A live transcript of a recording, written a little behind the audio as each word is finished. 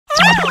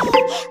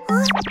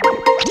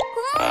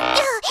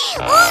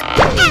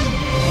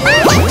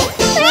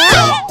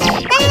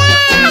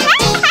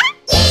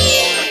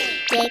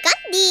Dragon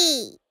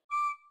Dee.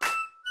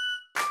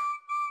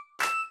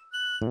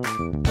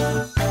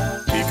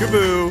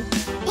 Peekaboo.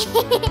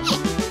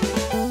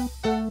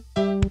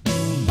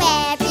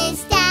 Where is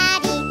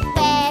Daddy?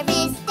 Where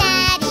is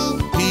Daddy?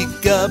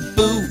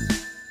 Peekaboo.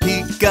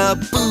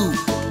 Peekaboo.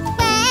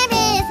 Where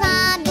is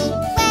Mommy?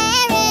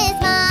 Where is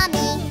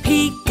Mommy?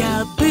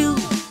 Peekaboo,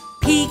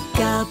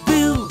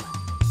 peekaboo.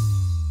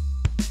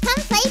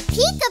 Come play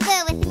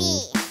peekaboo with me.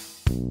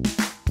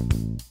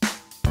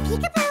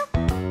 Peekaboo.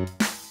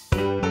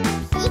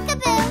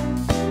 Peekaboo.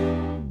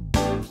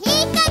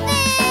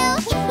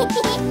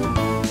 Peekaboo.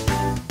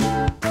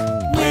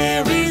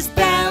 Where is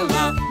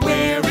Bella?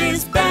 Where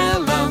is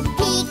Bella?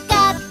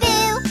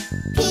 Peekaboo.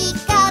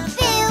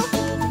 Peekaboo.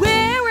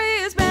 Where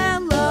is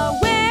Bella?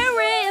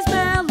 Where is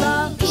Bella?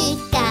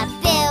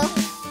 Peekaboo.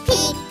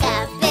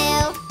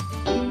 Peekaboo.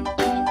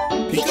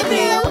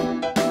 Peekaboo,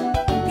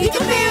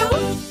 peekaboo,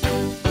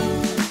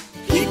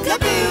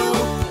 peekaboo.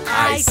 I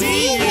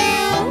see you.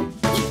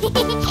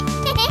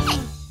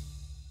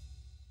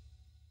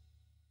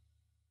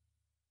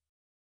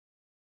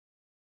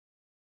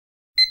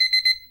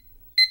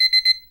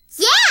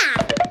 Yeah!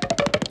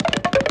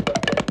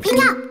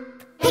 Wake up!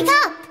 Wake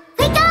up!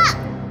 Wake up!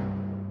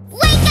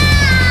 Wake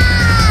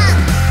up!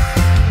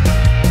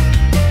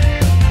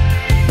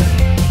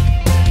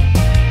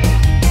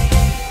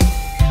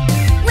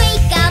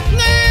 Wake up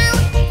now!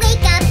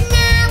 Wake up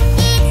now!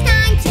 It's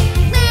time to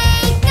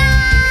wake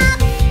up!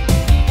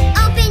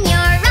 Open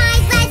your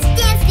eyes, let's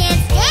dance,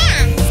 dance,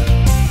 dance!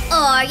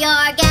 Or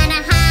you're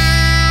gonna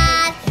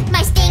have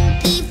my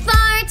stinky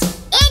fart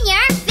in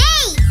your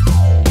face!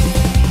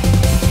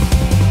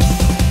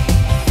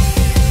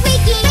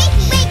 Wakey,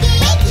 wakey, wakey,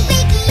 wakey,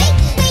 wakey,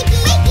 wakey,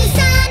 wakey,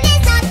 sun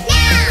is up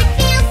now. It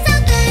feels so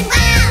good,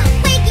 wow.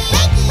 Wakey,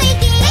 wakey,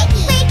 wakey,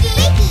 wakey, wakey,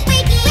 wakey,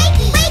 wakey,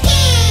 wakey,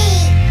 wakey.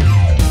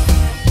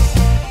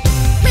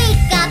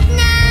 Wake up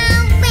now,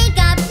 wake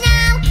up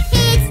now.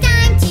 It's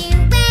time to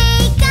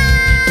wake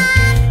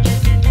up.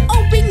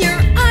 Open your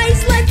eyes,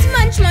 let's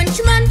munch, munch,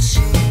 munch.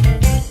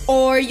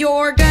 Or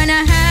you're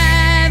gonna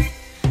have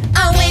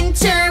A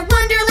winter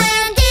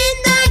wonderland in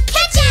the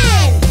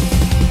kitchen.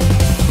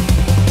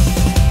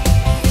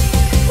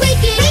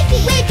 Wakey, wakey,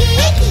 wakey,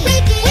 wakey,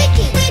 wakey,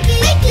 wakey, wakey,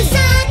 wakey. The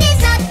sun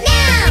is up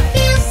now.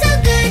 Feels so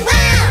good,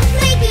 wow.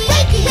 Wakey,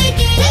 wakey,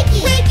 wakey, wakey,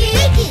 wakey,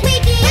 wakey,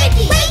 wakey,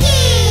 wakey, wakey.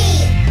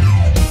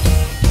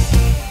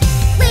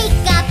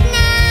 Wake up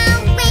now,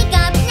 wake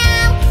up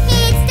now.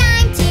 It's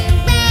time to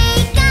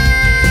wake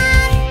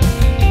up.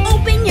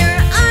 Open your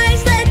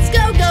eyes, let's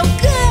go, go,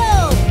 go.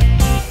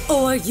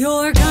 Or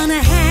you're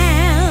gonna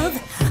have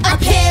A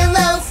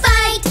pillow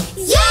fight,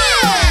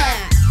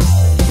 yeah!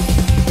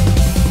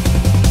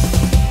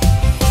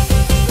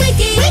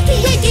 Wakey, wakey,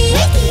 wakey,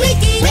 wakey,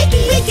 wakey,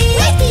 wakey, wakey,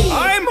 wakey.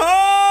 I'm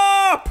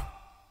up!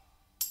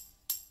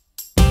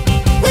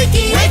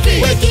 Wakey, wakey,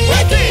 wakey,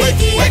 wakey,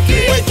 wakey, wakey,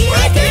 wakey,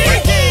 wakey,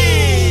 wakey.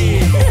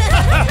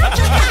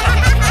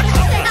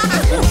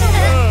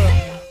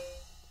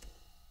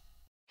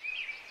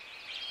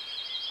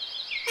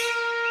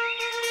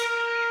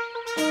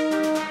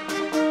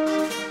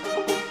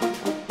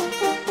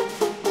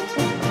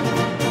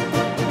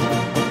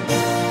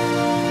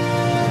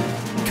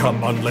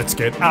 Come on, let's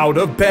get out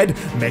of bed.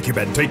 Make your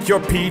bed, take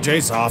your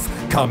PJs off.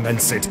 Come and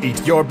sit,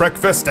 eat your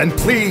breakfast, and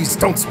please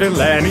don't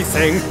spill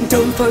anything.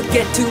 Don't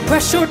forget to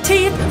brush your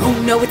teeth. Oh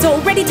no, it's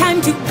already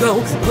time to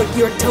go. Put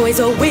your toys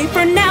away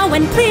for now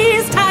and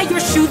please tie your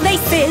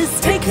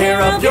shoelaces. Take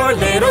care of your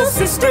little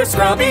sister,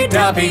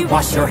 Scrubby-Dubby.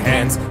 Wash your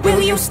hands.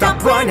 Will you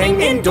stop running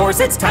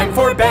indoors? It's time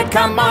for bed.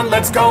 Come on,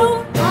 let's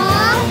go.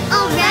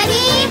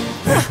 Already?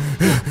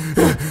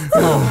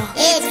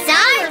 It's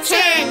our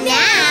turn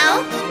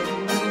now.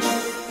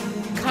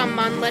 Come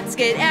on, let's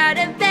get out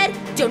of bed.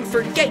 Don't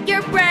forget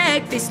your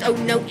breakfast. Oh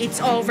no, it's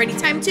already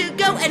time to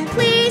go. And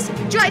please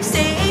drive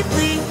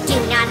safely. Do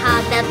not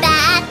hog the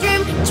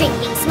bathroom.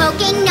 Drinking,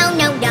 smoking, no,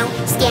 no, no.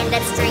 Stand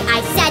up straight,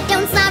 I said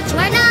don't slouch.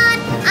 We're not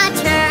a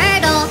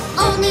turtle.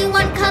 Only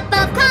one cup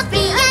of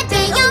coffee a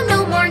day. Oh,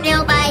 no more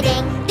nail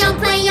biting. Don't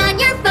play on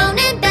your phone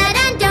in bed.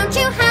 And don't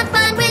you have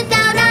fun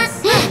without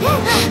us.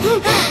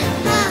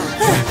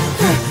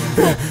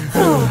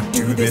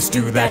 Do this,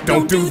 do that,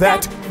 don't do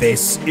that.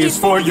 This is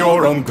for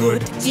your own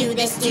good. Do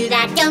this, do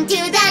that, don't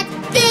do that.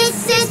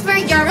 This is for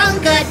your own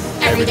good.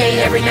 Every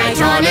day, every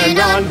night, on and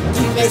on.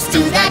 Do this,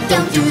 do that,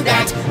 don't do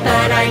that.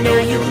 But I know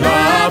you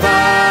love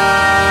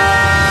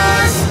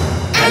us.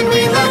 And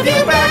we love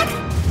you back.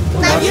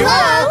 Love you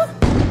all.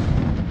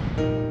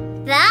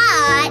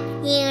 But,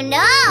 you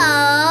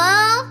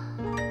know,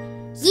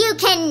 you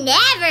can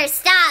never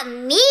stop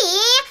me.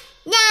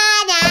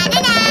 Na na na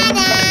na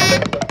na.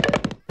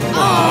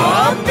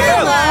 Aw,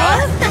 Bella!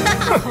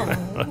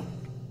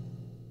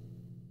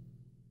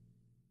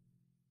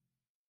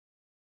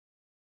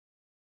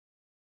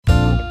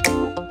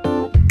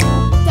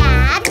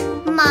 Dad,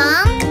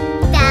 Mom,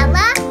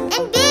 Bella,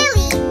 and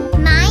Billy,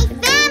 my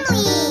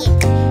family.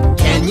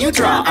 Can you to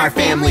draw our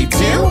family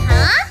too.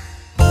 Huh?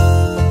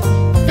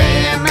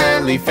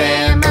 Family,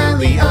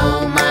 family,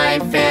 oh my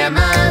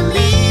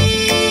family.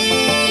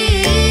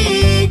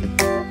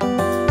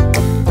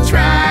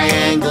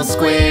 Triangle,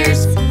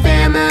 squares,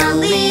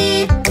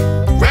 family.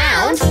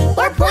 Round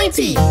or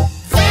pointy,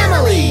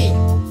 family.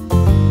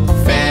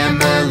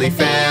 Family,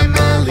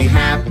 family,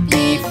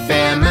 happy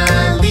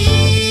family.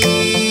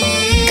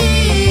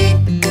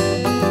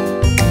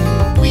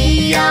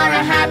 We are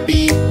a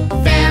happy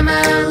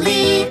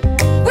family.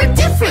 We're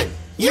different,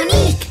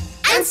 unique,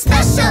 and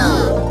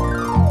special.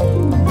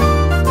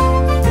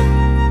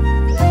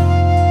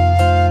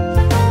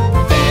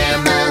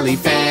 Family,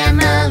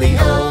 family,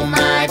 oh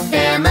my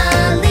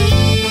family.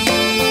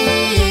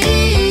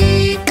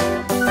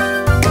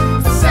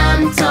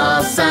 Some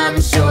tall,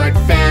 some short,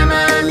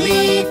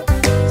 family.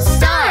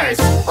 Stars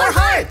or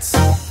hearts,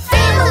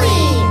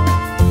 family.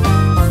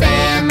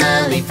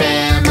 Family,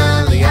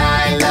 family,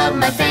 I love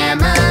my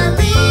family.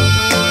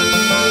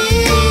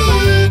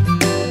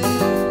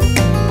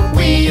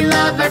 We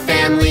love our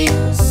family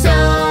so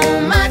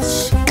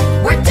much.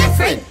 We're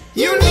different,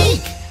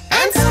 unique,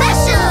 and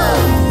special.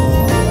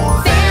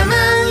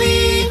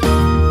 Family,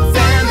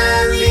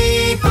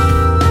 family,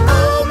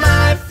 oh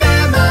my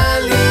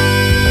family.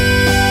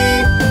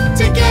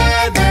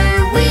 Together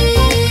we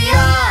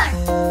are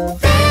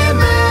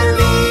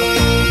family.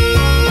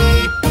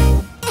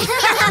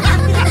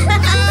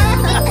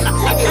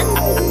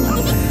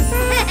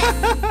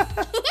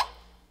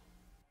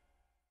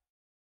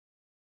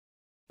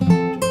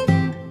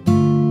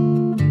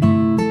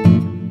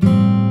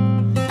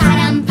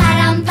 Padum,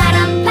 padum,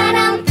 padum,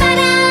 padum,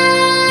 padum.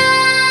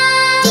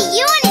 Do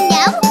you want to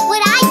know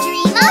what I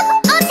dream of?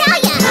 I'll tell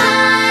ya.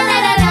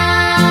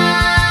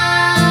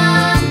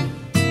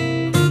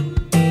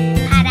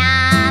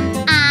 Padum,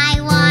 I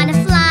want to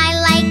fly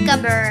like a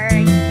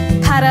bird.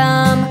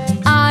 Padum,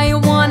 I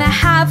wanna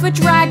have a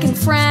dragon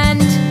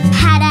friend.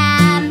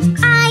 Padum,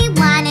 I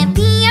want to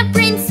be a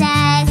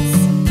princess.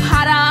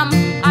 Padum,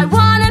 I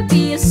wanna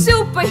be a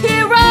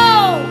superhero.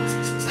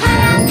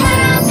 Padum,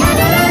 padum,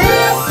 padum.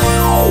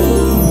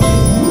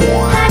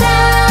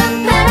 Padum,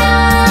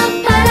 padum,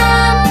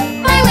 padum.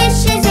 My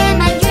wishes and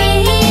my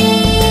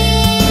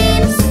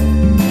dreams.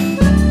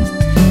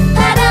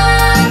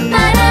 Padum,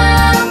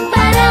 padum,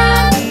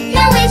 padum.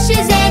 Your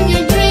wishes and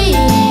your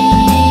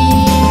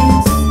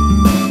dreams.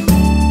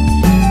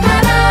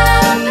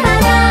 Padum,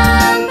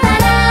 padum,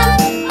 padum.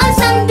 Oh,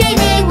 someday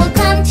they will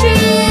come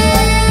true.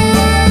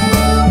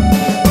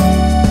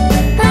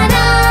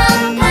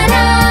 Padum,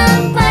 padum,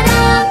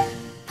 padum.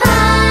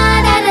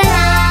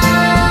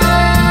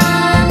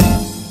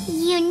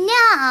 You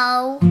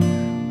know,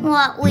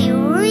 what we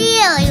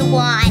really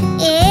want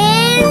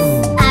is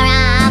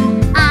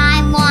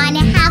I want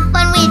to have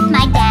fun with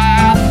my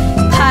dad.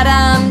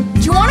 Padum, do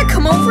you wanna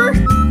come over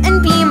and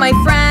be my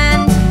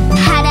friend?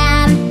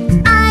 Padum,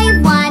 I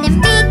want to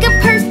make a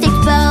perfect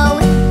bow.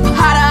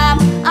 Padum,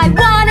 I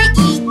wanna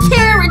eat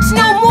carrots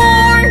no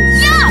more.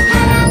 Yeah!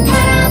 Padum,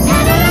 padum,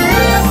 padum.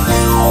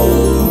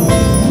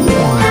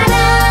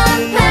 Padum,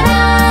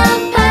 padum,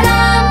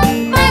 padum.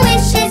 My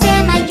wishes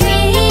and my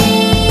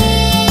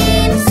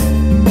dreams.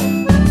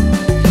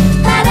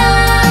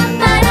 Padum,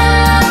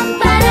 padum,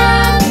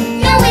 padum.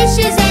 Your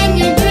wishes and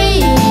your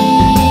dreams.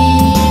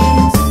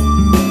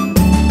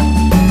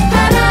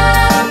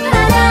 Padum,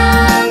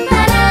 padum,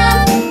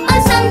 padum. Oh,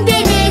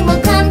 someday they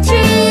will come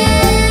true.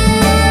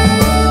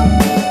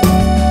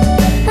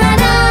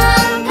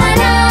 Padum,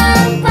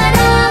 padum,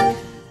 padum.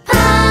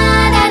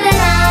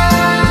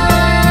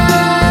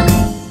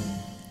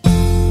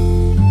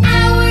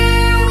 Our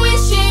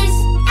wishes,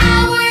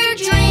 our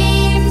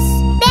dreams,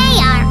 they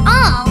are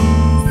all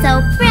so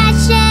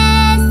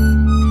precious.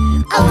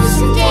 Oh,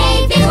 someday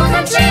they will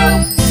come true.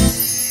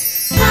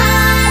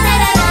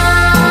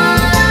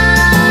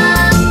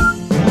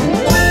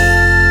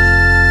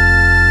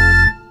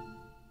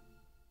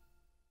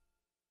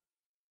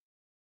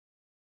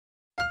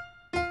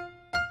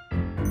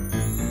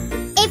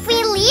 If we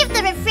leave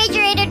the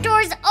refrigerator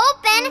doors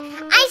open,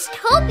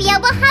 Icetopia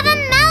will have a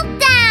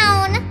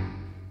meltdown.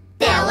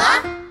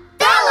 Bella,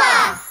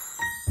 Bella!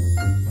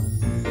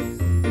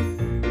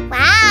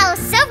 Wow,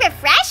 so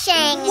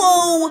refreshing.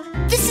 Whoa,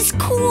 this is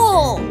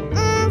cool.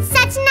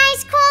 Such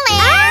nice cool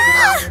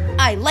air.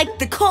 I like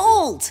the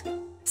cold.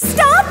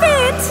 Stop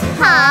it!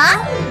 Huh?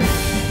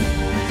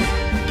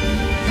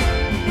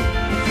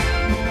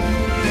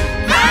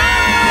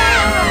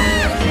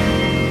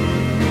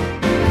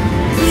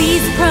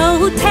 Please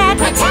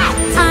protect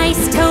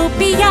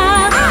Icetopia,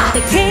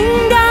 the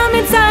kingdom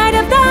inside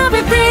of the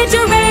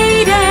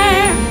refrigerator.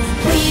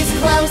 Please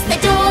close the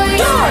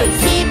doors.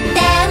 Keep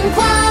them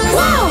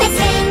closed. The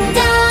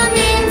kingdom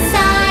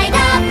inside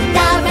of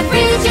the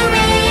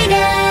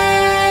refrigerator.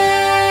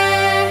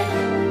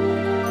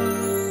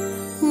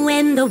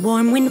 When the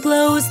warm wind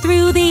blows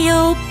through the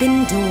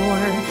open door,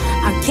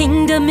 our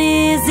kingdom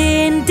is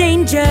in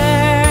danger.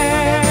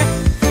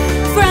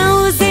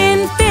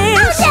 Frozen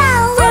fish,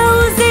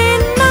 frozen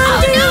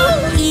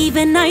mandu,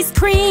 even ice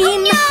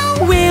cream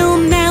will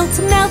melt,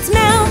 melt,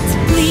 melt.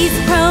 Please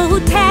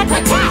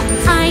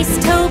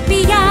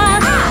Icetopia,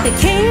 the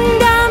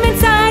kingdom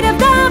inside of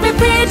the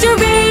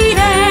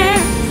refrigerator.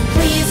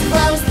 Please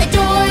close the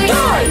doors.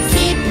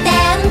 Keep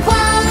them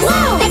closed.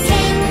 The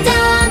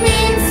kingdom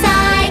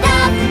inside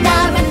of the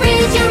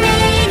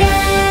refrigerator.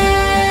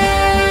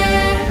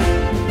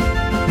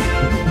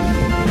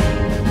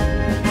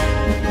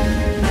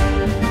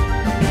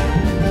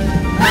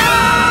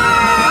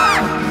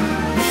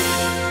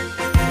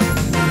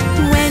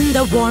 When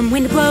the warm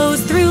wind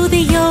blows through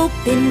the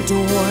open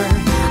door,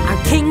 our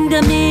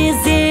kingdom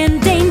is in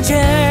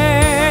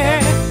danger.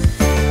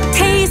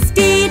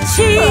 Tasty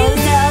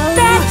cheese,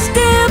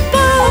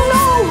 vegetables,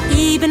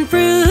 even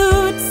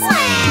fruits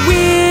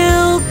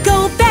will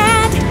go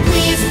bad.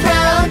 Please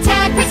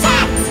protect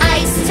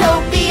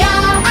Icetopia,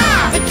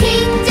 the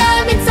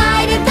kingdom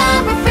inside of the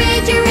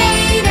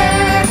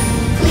refrigerator.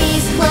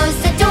 Please close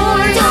the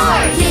doors.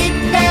 Keep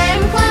them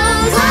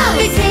closed.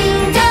 The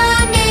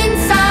kingdom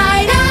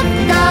inside of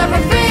the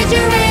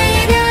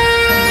refrigerator.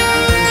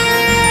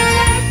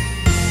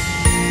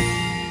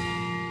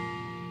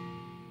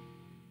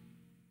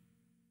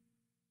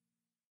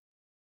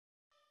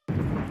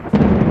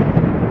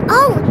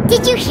 Oh,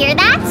 did you hear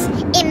that?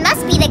 It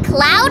must be the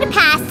cloud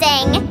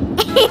passing.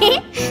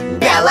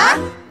 Bella?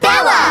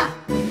 Bella!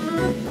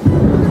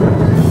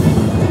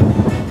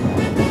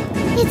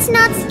 It's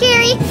not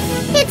scary.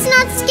 It's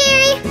not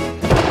scary.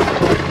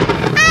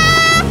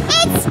 Ah!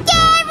 It's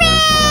scary!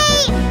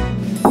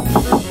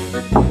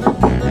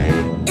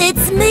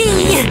 It's me,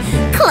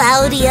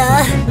 Claudia.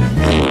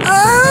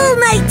 Oh,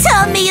 my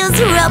tummy is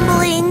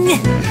rumbling.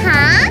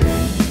 Huh?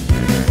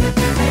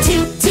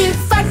 Toot, toot,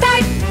 fart,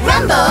 fart.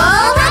 Rumble,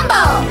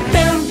 rumble.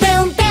 Boom,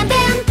 boom, bam,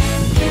 bam.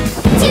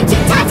 Toot,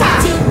 toot, ta, ta.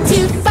 Toot,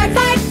 toot, fart,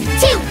 fart.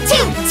 Toot,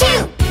 toot,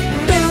 toot.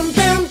 Boom,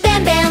 boom,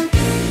 bam, bam.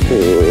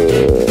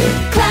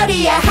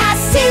 Claudia has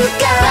to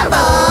go.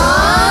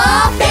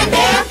 Rumble, bam,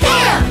 bam,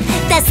 bam.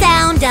 The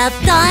sound of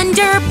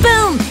thunder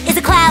boom is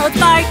a cloud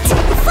fart.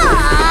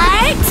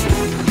 Fart!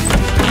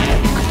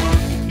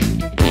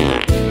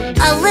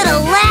 A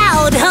little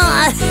loud,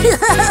 huh?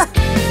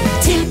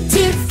 Toot,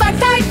 toot, fart,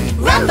 fart.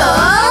 Rumble,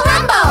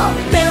 rumble.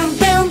 Boom,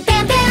 boom,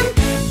 bam, bam.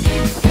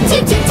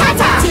 Toot, toot, ta,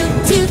 ta. Toot,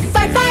 toot,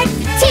 fart, fart.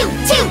 Toot,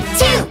 toot,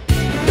 toot.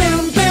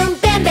 Boom, boom,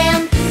 bam,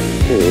 bam.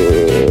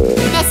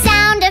 The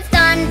sound of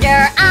thunder,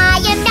 I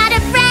am not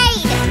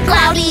afraid.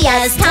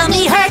 Claudia's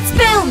tummy hurts,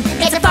 boom!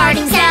 It's a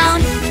farting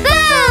sound.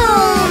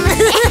 Boom!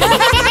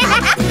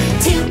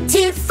 Toot,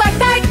 toot, fart,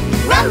 fart.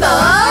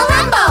 Rumble,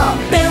 rumble.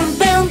 Boom,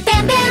 boom,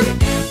 bam, bam.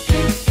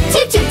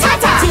 Toot, toot, ta,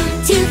 ta. Toot,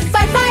 toot,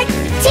 fart, fart.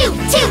 Toot,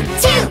 toot,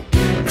 toot.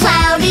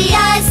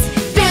 Claudia's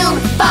boom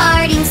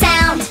farting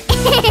sound.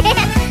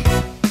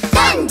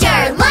 Thunder,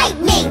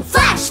 lightning,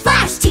 flash,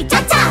 flash, toot,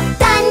 ta, ta.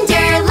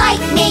 Thunder,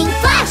 lightning,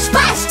 flash,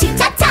 flash, toot,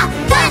 ta, ta.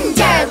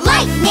 Thunder,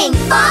 lightning,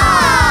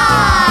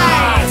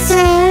 fart.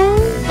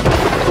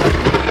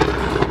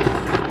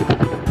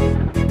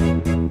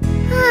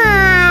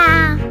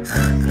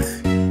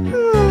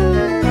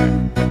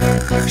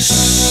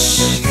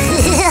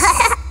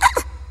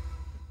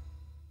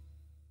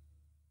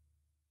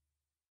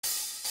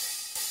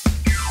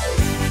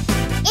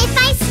 If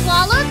I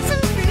swallowed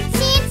some fruit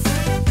seeds,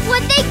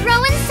 would they grow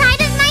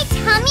inside of my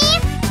tummy?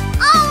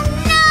 Oh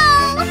no!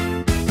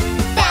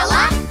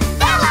 Bella,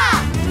 Bella!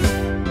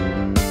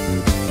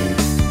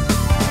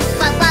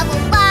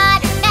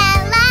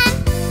 Watermelon.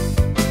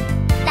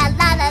 La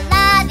la la,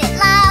 love it,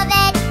 love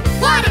it.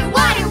 Water,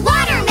 water,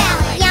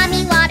 watermelon.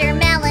 Yummy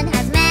watermelon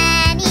has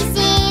many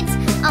seeds.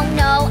 Oh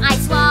no, I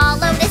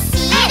swallowed a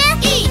seed.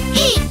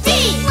 S-E-E-D.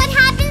 What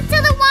happens to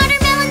the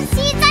watermelon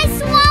seeds I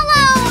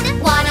swallowed?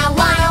 Wanna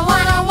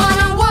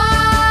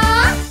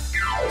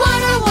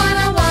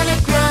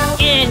grow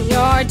In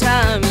your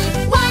tummy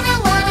Wanna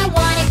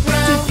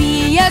grow to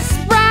be a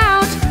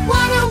sprout,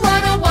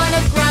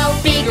 Wanna grow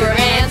bigger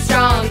and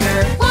stronger.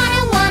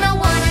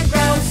 Wanna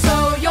grow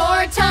so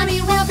your tummy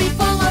will be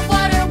full of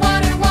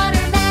watermelon.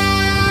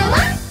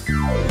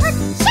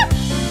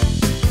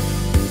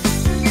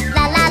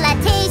 La la la,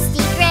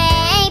 tasty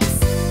grapes.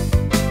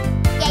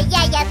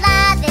 Yeah,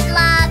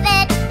 love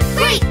it.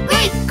 Grape.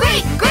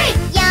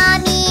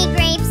 Yummy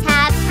grapes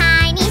have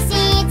tiny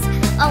seeds.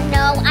 Oh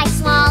no, I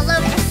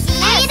swallowed a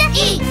seed.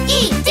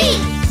 S-E-E-D.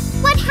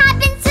 What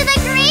happened to the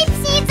grape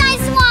seeds I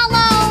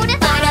swallowed?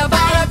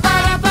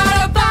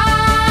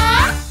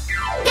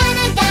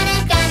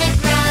 Gonna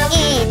grow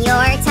in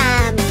your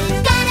tummy.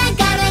 Gonna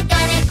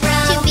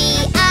grow to be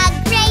a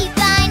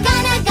grapevine.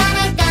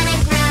 Gonna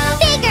grow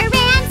bigger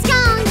and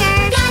stronger.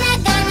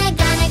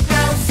 Gonna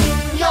grow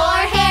soon. Your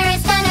hair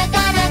is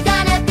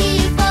gonna be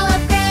full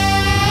of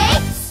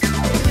grapes.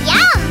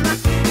 Yum!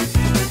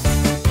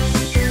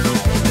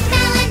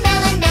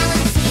 Melon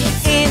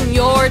seeds. In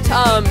your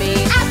tummy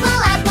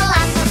Apple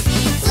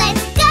seeds.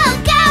 Let's go!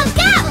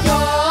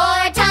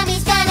 Your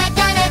tummy's gonna.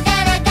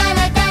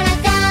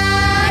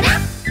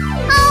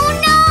 Oh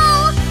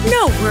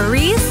No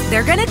worries,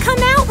 they're gonna come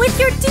out with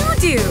your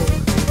doo-doo. no!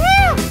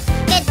 Whew.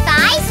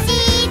 Goodbye,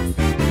 seeds.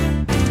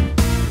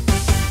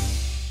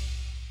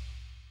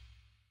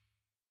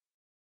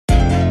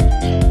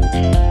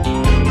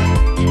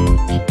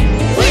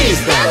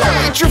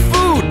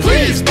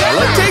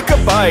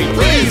 bite.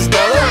 Please,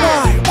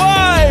 Bella.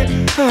 Why?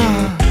 No,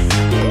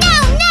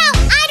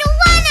 I don't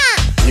wanna!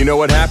 You know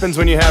what happens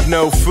when you have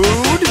no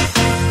food?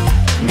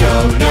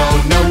 No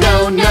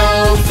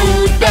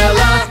food,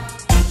 Bella.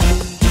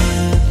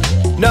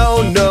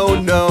 No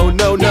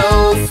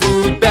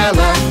food,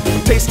 Bella.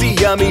 Tasty,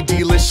 yummy,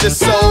 delicious,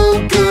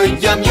 so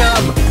good, yum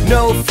yum.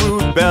 No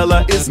food,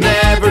 Bella is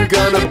never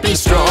gonna be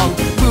strong.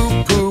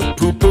 Poo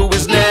poo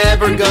is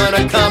never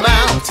gonna come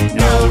out.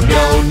 No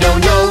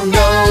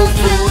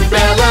food,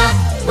 Bella.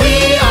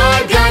 We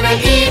are gonna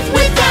eat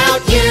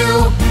without you.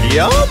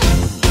 Yum!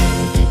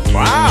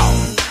 Wow,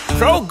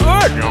 so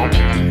good.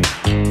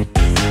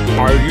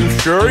 Are you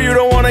sure you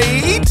don't want to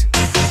eat?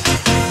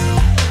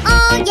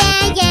 Oh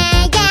yeah,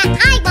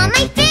 I want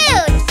my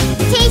food!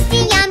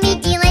 Tasty, yummy,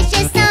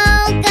 delicious, so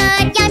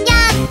good, yum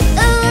yum!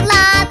 Ooh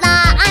la la,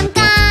 I'm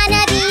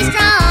gonna be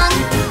strong!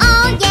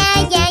 Oh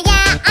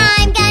yeah,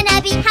 I'm gonna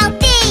be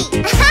healthy!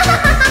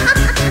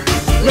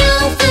 No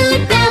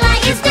food, Bella,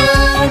 is no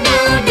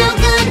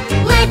good.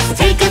 Let's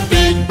take a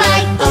big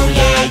bite, oh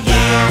yeah.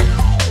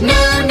 No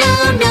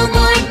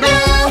more, no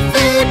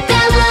food,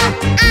 Bella.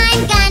 I'm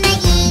gonna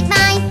eat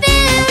my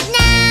food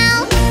now!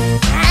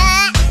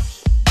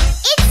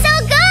 It's so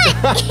good!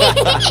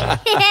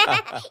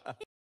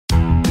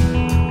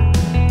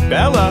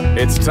 Bella,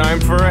 it's time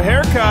for a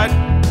haircut.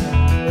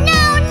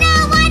 No,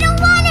 I don't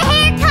want a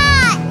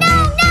haircut! No,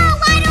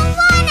 I don't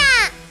wanna!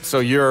 So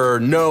you're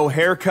no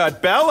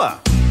haircut Bella.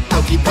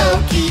 Pokey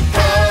poke.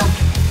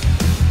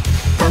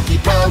 Pokey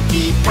poke.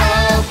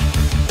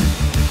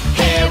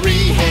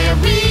 Harry.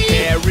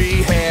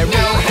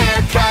 No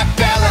haircut,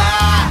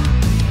 Bella.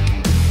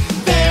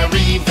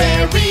 Very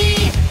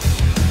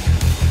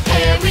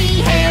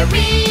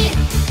hairy.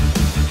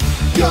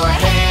 Your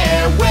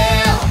hair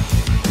will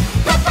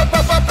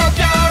poke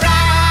your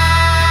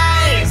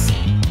eyes.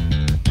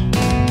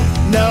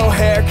 No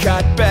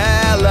haircut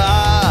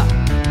Bella.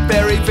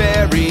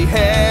 Very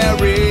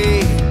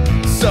hairy.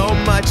 So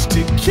much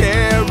to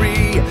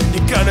carry.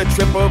 You're gonna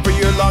trip over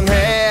your long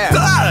hair.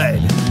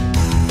 Good!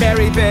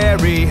 Very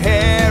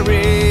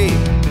hairy.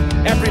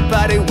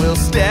 Everybody will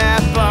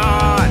step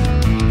on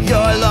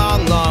your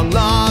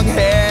long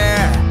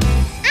hair.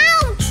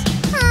 Ouch!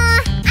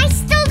 I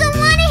still don't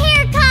want a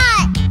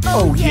haircut!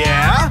 Oh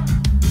yeah?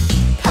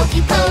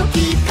 Pokey poke.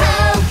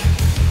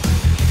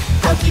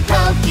 Pokey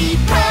poke.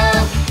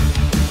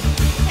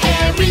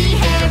 Hairy.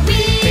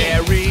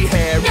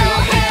 No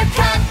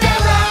haircut,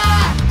 Bella.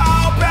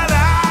 Oh,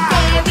 Bella!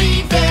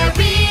 Very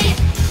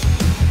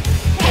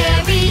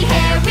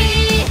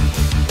hairy.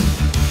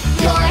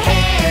 Your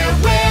hair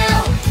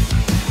will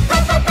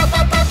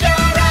poke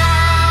your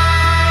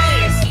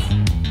eyes.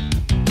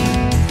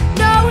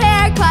 No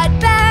haircut,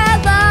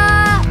 Bella.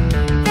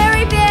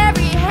 Very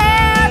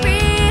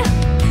hairy.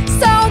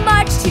 So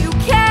much to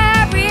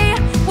carry.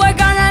 We're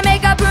gonna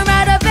make a broom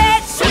out of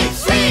it.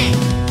 Sweet.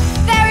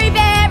 Very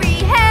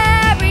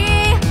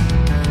hairy.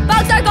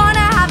 Bugs are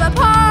gonna have a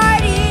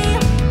party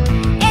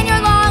in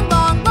your long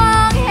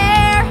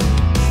hair.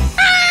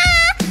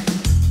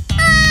 I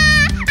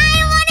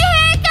don't want a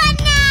haircut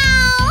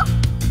now!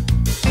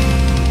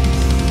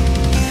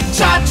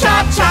 Chop.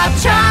 Chop.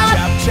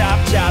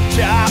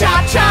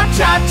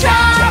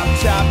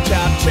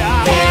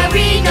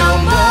 Harry, no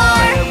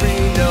more.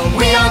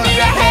 We all need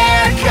a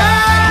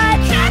haircut.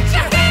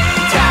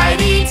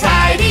 Tidy.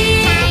 Tidy.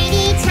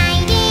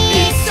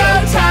 It's so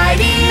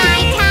tidy. My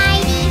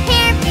tidy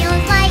hair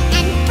feels light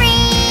and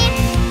free.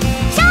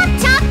 Chop.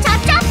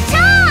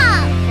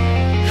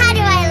 How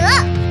do I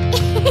look?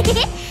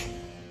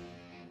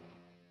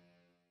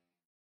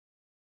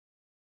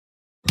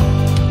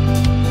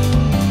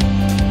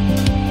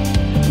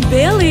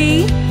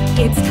 Billy,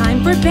 it's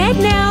time for bed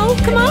now.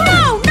 Come on.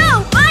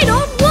 No, I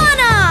don't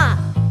wanna.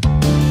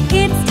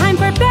 It's time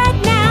for bed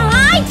now.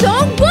 I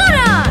don't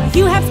wanna.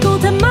 You have school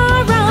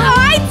tomorrow.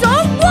 I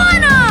don't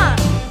wanna.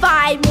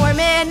 5 more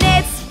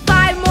minutes.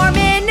 5 more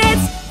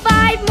minutes.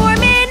 5 more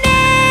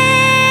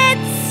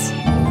minutes.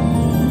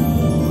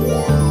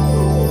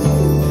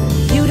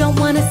 You don't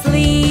want to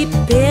sleep,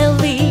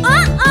 Billy.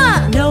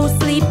 No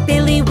sleep,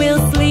 Billy will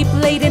sleep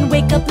late and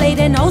wake up late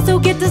and also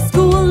get to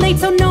school late,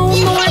 so no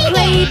more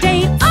play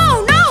dates.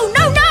 Oh, no.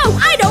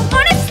 I don't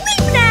want to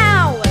sleep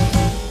now.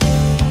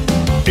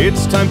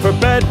 It's time for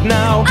bed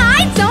now.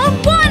 I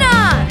don't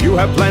wanna. You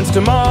have plans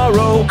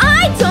tomorrow.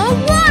 I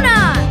don't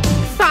wanna.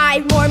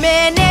 5 more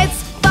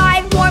minutes.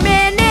 5 more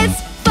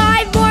minutes.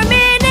 5 more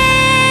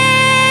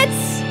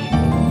minutes.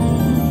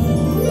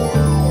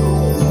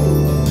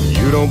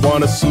 You don't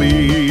want to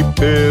sleep,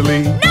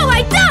 Billy. No,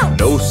 I don't.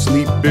 No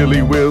sleep,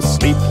 Billy will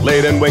sleep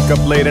late and wake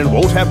up late and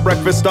won't have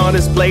breakfast on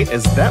his plate.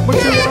 Is that what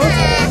you want?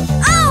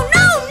 Oh,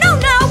 no.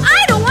 I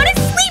don't want to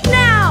sleep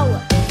now.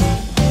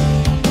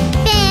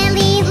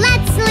 Billy,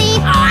 let's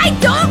sleep. I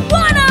don't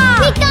wanna.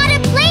 We gotta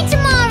play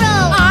tomorrow.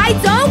 I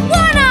don't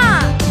wanna.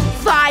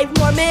 5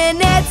 more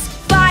minutes.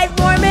 5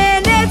 more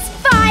minutes.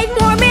 5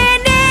 more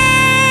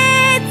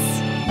minutes.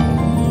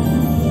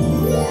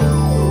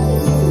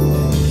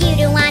 You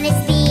don't wanna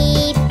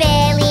sleep,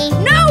 Billy.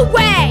 No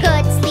way.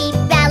 Good sleep,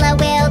 Bella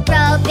will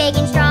grow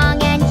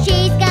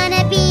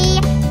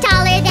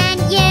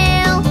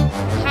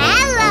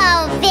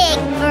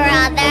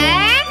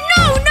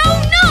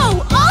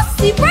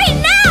sleep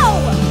right now!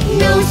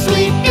 No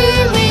sleep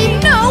early.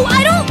 No,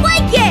 I don't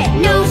like it!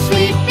 No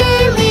sleep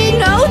early.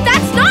 No,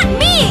 that's not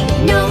me!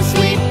 No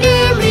sleep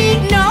early.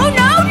 No,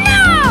 no,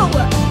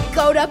 no!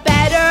 Go to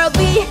bed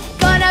early,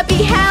 gonna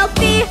be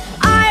healthy,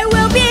 I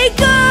will be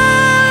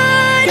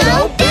good!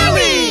 Go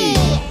Billy!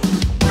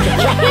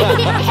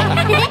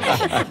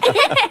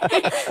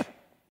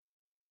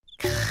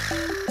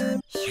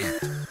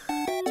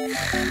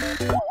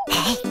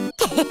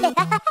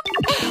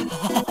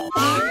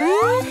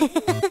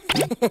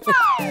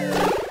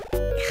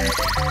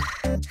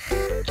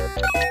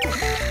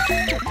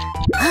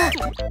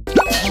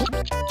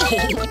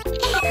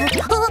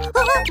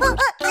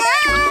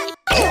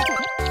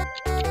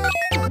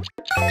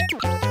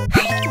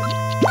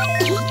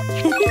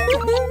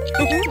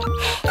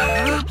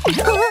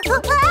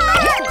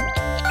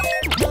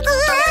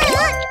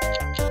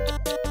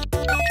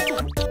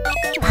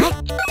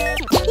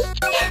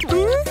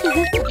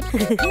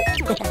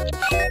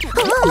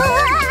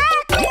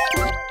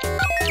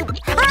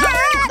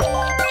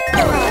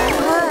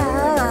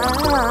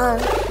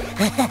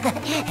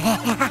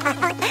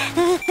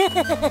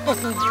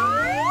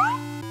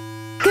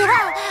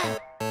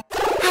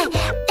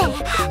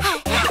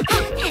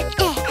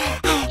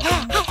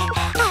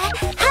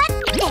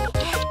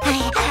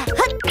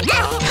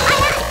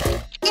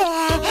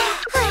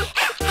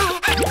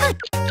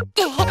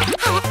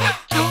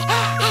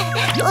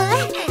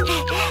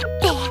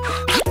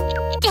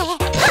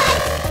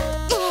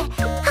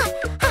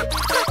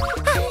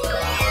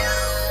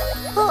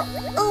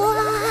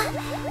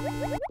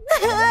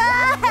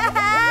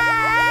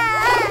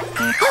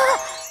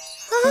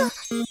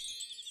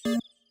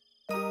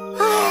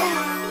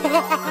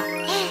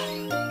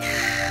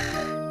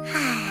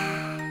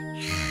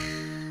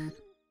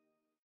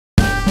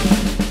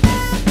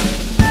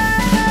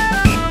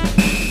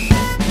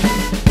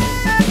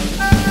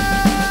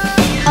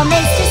 Oh,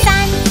 Mr.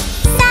 Sun,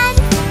 Sun,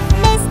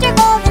 Mr.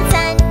 Golden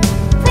Sun,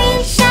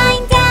 please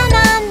shine down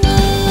on me.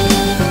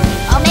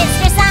 Oh,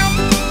 Mr. Sun,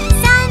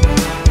 Sun,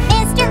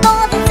 Mr.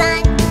 Golden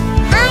Sun,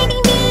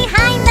 hiding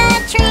behind the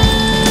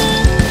tree.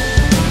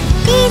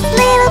 These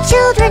little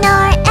children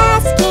are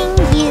asking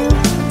you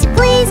to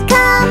please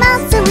come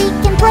out so we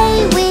can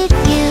play with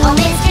you. Oh,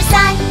 Mr.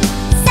 Sun,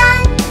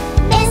 Sun,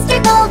 Mr.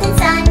 Golden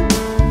Sun,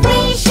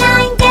 please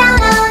shine down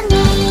on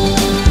me.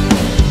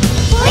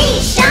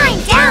 Please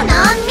shine down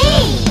on me.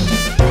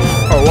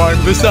 Oh,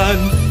 I'm the sun,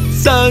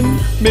 sun,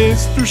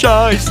 Mr.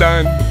 Shy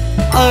Sun.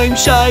 I'm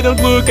shy,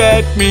 don't look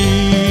at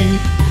me.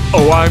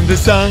 Oh, I'm the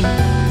sun,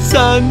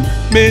 sun,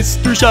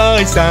 Mr.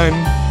 Shy Sun,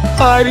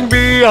 hiding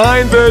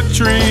behind the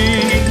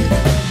tree.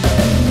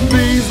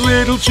 These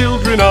little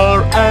children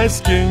are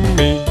asking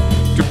me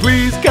to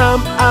please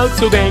come out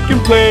so they can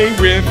play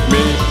with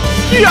me.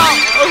 Yeah!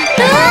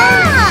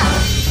 Ah!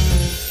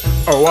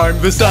 Oh, I'm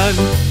the sun,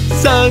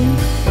 sun,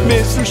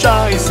 Mr.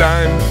 Shy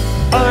Sun.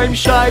 I'm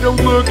shy, don't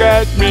look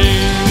at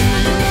me.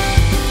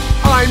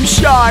 I'm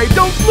shy,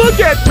 don't look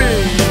at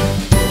me.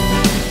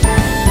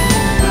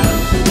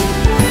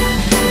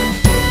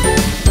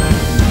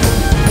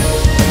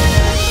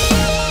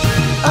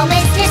 Oh,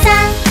 Mr.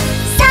 Sun,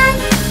 Sun,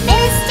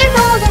 Mr.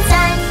 Golden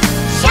Sun,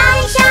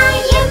 shine,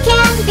 shine you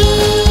can be.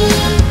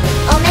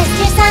 Oh,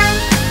 Mr. Sun,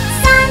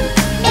 Sun,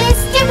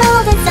 Mr.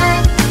 Golden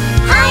Sun,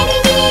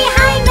 hiding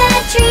behind the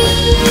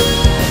tree.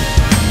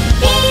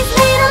 These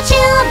little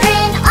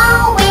children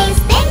always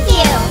thank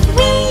you.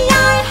 We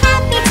are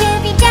happy to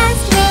be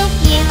just with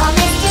you. Oh,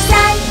 Mr.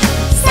 Sun,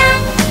 Sun,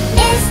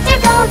 Mr.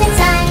 Golden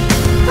Sun,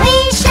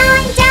 please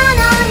shine down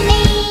on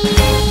me.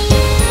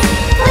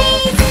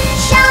 Please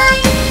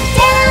shine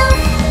down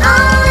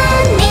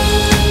on me.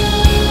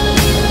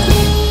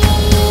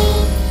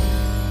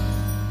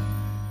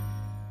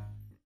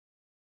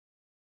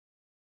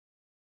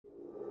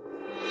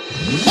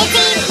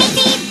 Itsy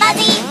bitsy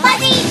fuzzy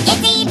fuzzy,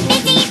 itsy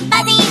bitsy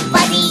fuzzy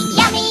fuzzy,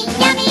 yummy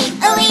yummy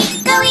ooey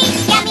gooey,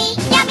 yummy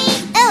yummy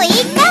ooey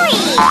gooey.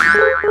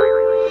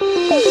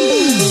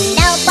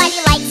 Nobody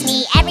likes me,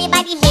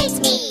 everybody hates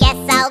me. Guess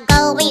I'll go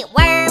eat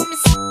worms.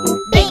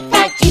 Big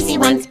fat juicy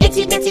ones,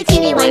 itsy bitsy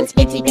teeny ones,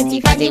 itsy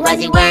bitsy fuzzy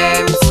wuzzy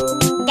worms.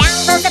 Down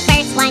goes the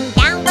first one,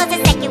 down goes the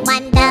second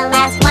one, the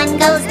last one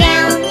goes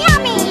down.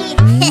 Yummy!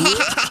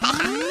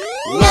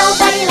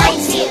 Nobody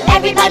likes you,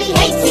 everybody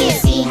hates you.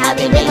 See how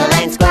they wiggle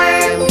and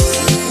squirm.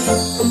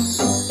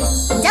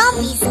 Don't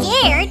be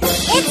scared,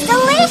 it's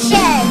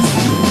delicious!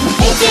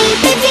 Itsy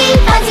bitsy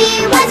fuzzy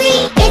wuzzy,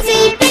 itsy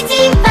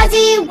bitsy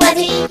fuzzy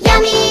wuzzy,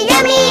 yummy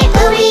yummy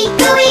ooey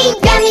gooey,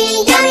 yummy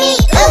yummy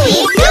ooey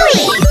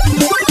gooey.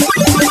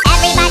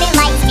 Everybody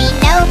likes me,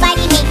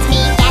 nobody hates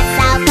me. Guess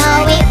I'll go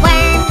eat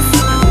worms.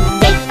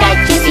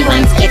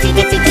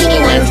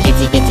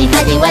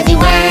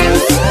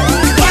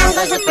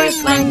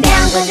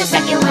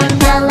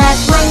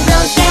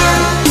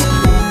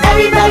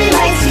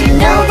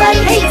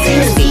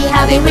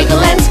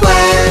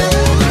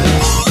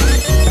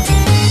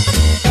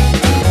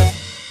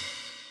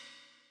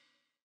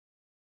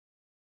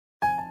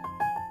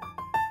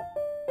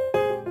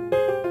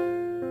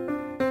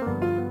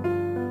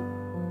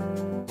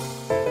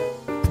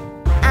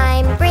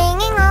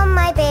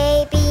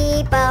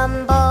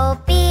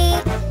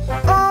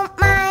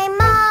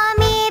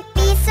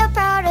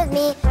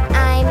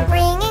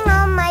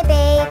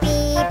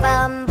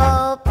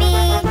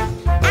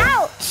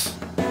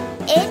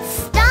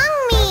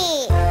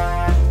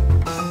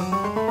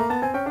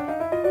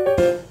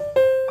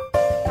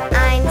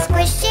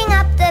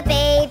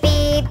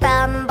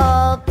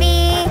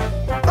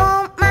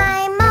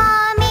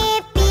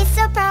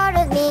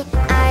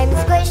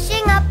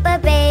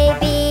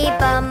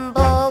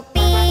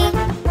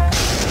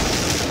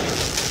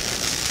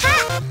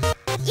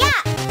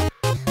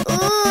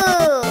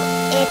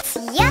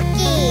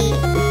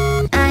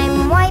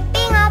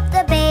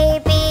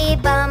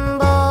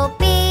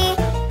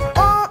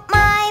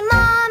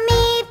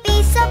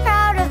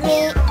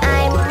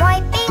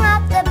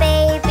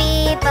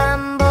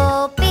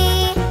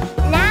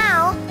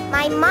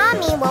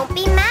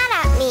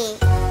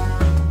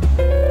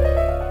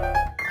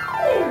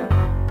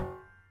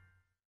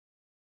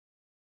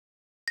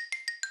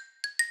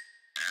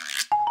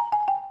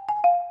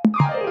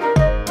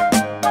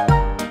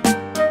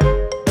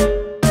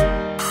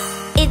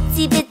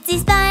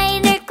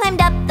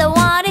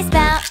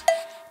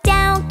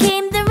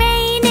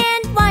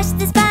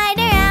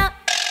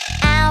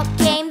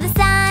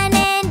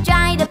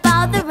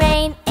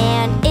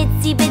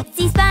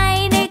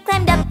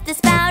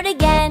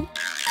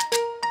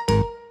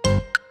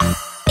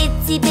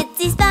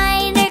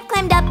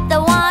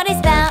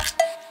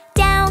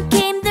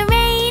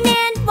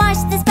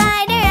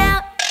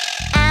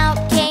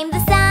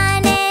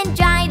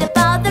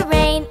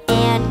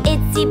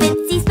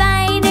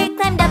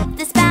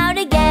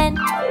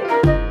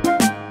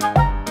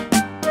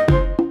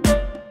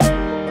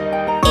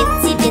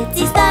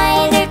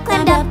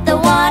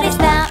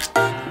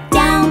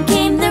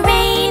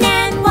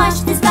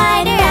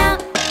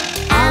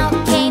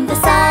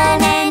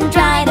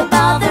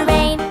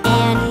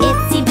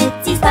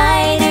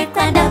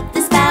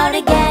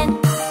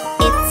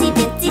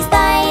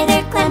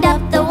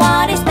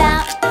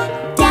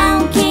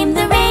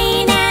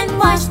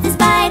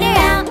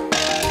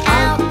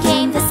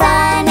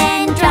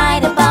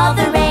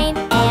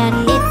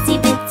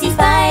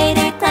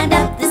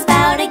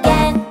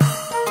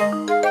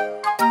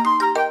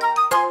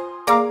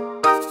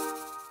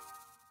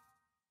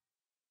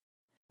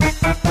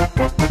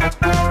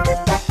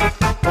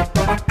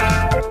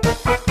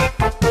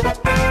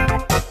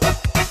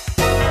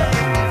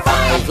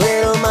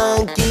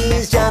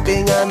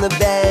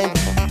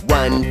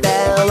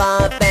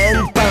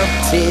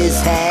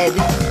 his head.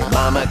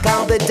 Mama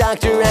called the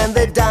doctor and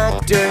the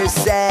doctor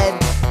said,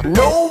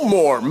 no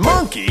more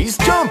monkeys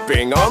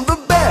jumping on the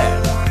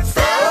bed.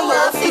 Fell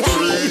off the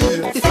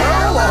tree,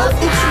 fell off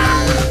the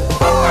tree.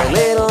 4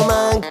 little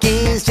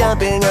monkeys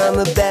jumping on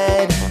the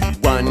bed.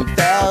 One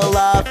fell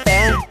off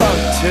and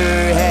bumped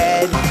her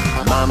head.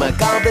 Mama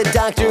called the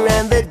doctor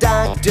and the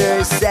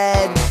doctor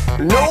said,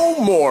 no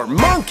more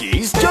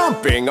monkeys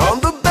jumping on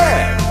the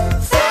bed.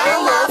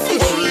 Fell off the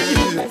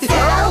tree,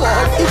 fell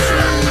off the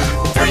tree.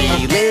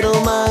 3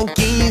 little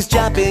monkeys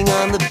jumping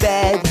on the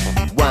bed.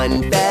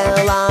 One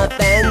fell off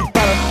and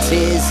bumped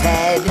his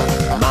head.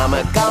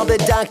 Mama called the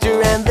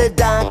doctor and the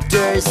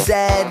doctor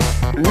said,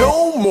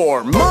 no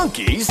more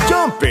monkeys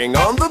jumping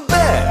on the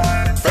bed.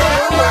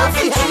 Fell off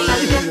the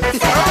tree,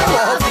 fell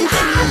off the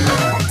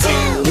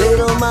tree. 2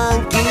 little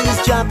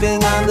monkeys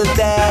jumping on the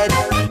bed.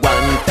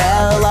 One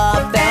fell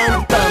off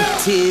and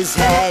bumped his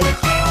head.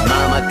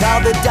 Mama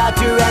called the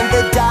doctor and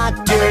the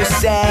doctor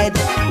said,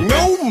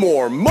 no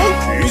more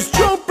monkeys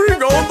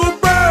jumping on the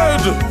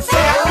bed.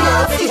 Fell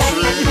off the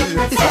tree,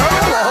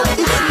 fell off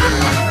the tree.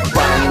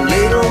 1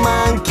 little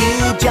monkey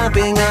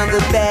jumping on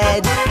the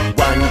bed.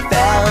 One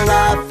fell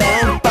off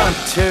and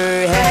bumped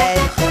her head.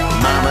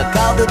 Mama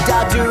called the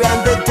doctor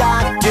and the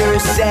doctor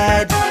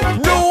said,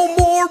 no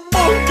more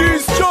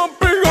monkeys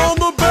jumping on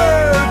the bed.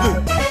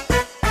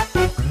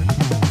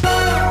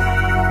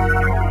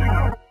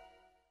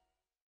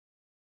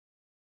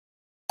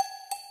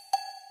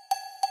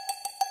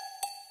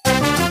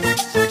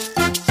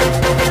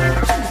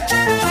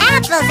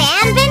 Apples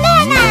and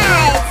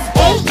bananas!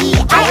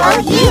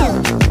 A-E-I-O-U.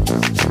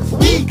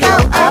 We go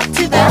up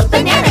to the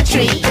banana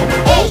tree.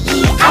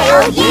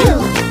 A-E-I-O-U.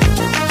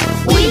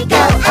 We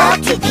go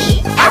up to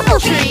the apple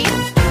tree.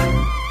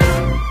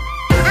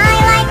 I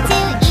like to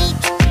eat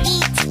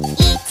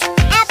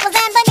apples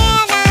and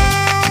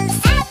bananas.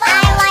 I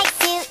like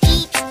to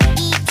eat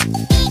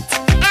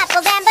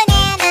apples and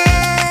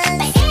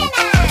bananas.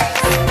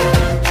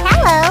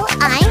 Hello,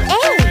 I'm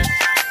A.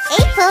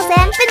 Apples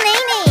and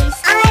bananas.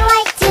 I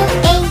like to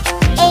eat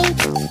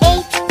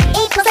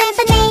apples and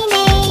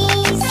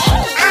bananas.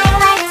 I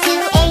like to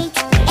eat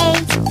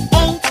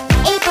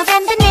apples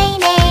and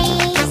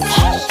bananas.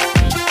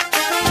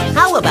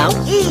 How about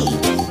E?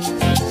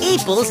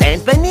 Apples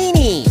and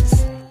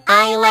bananas.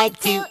 I like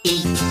to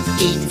eat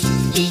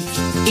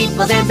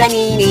apples and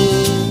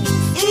bananas.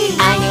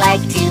 I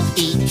like to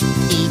eat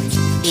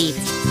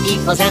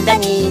apples and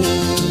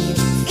bananas.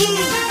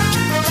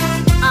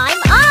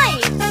 I'm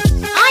I.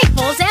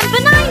 Apples and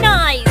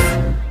bananas.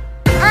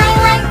 I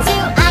like to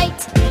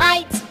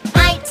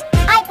eat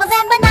apples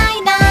and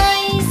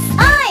bananas. I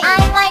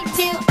like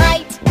to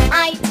eat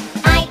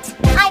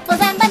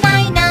apples and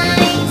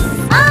bananas.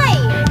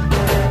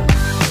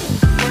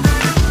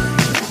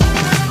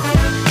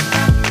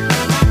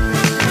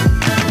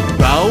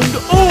 Round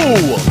O,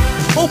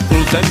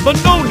 apples and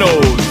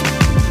bananas.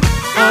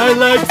 I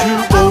like to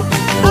oat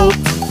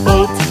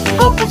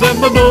apples and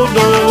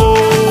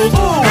bananas.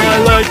 I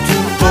like to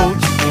oat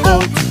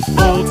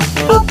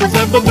apples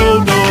and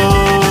bananas.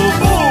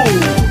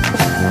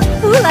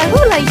 Hula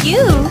hula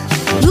you,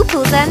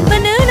 apples and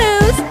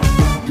bananas.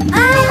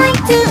 I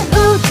like to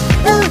oat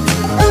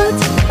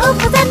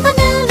apples and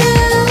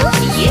bananas.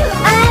 You.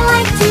 I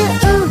like to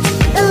oat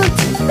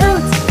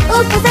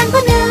apples and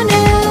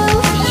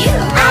bananas. You.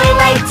 I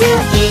like to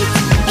eat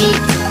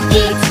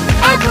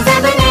apples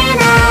and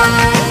bananas.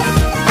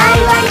 I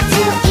like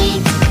to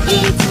eat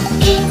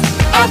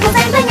apples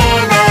and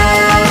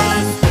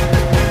bananas.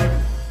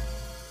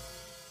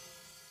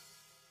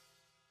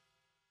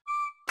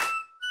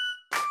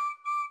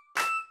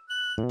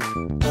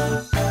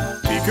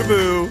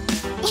 Peekaboo.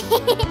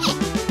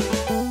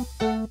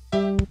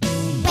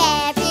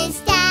 Where is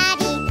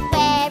Daddy?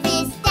 Where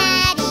is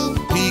Daddy?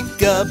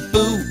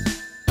 Peekaboo,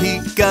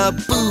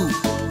 peekaboo.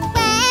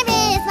 Where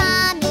is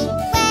Mommy?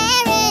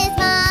 Where is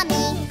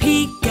Mommy?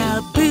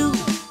 Peekaboo,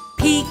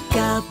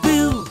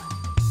 peekaboo.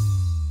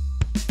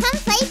 Come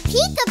play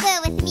peekaboo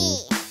with me.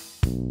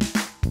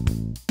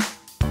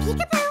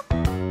 Peekaboo.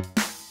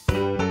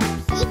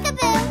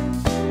 Peekaboo.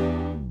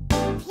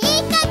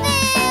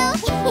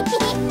 Peekaboo.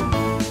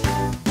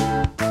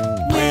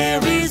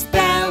 Where is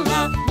Bella?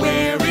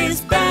 Where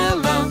is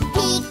Bella?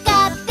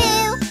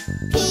 Peekaboo.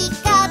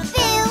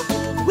 Peekaboo.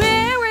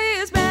 Where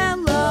is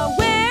Bella?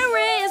 Where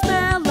is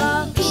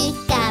Bella?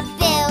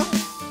 Peekaboo.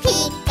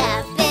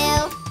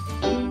 Peekaboo.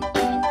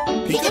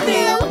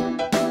 Peekaboo.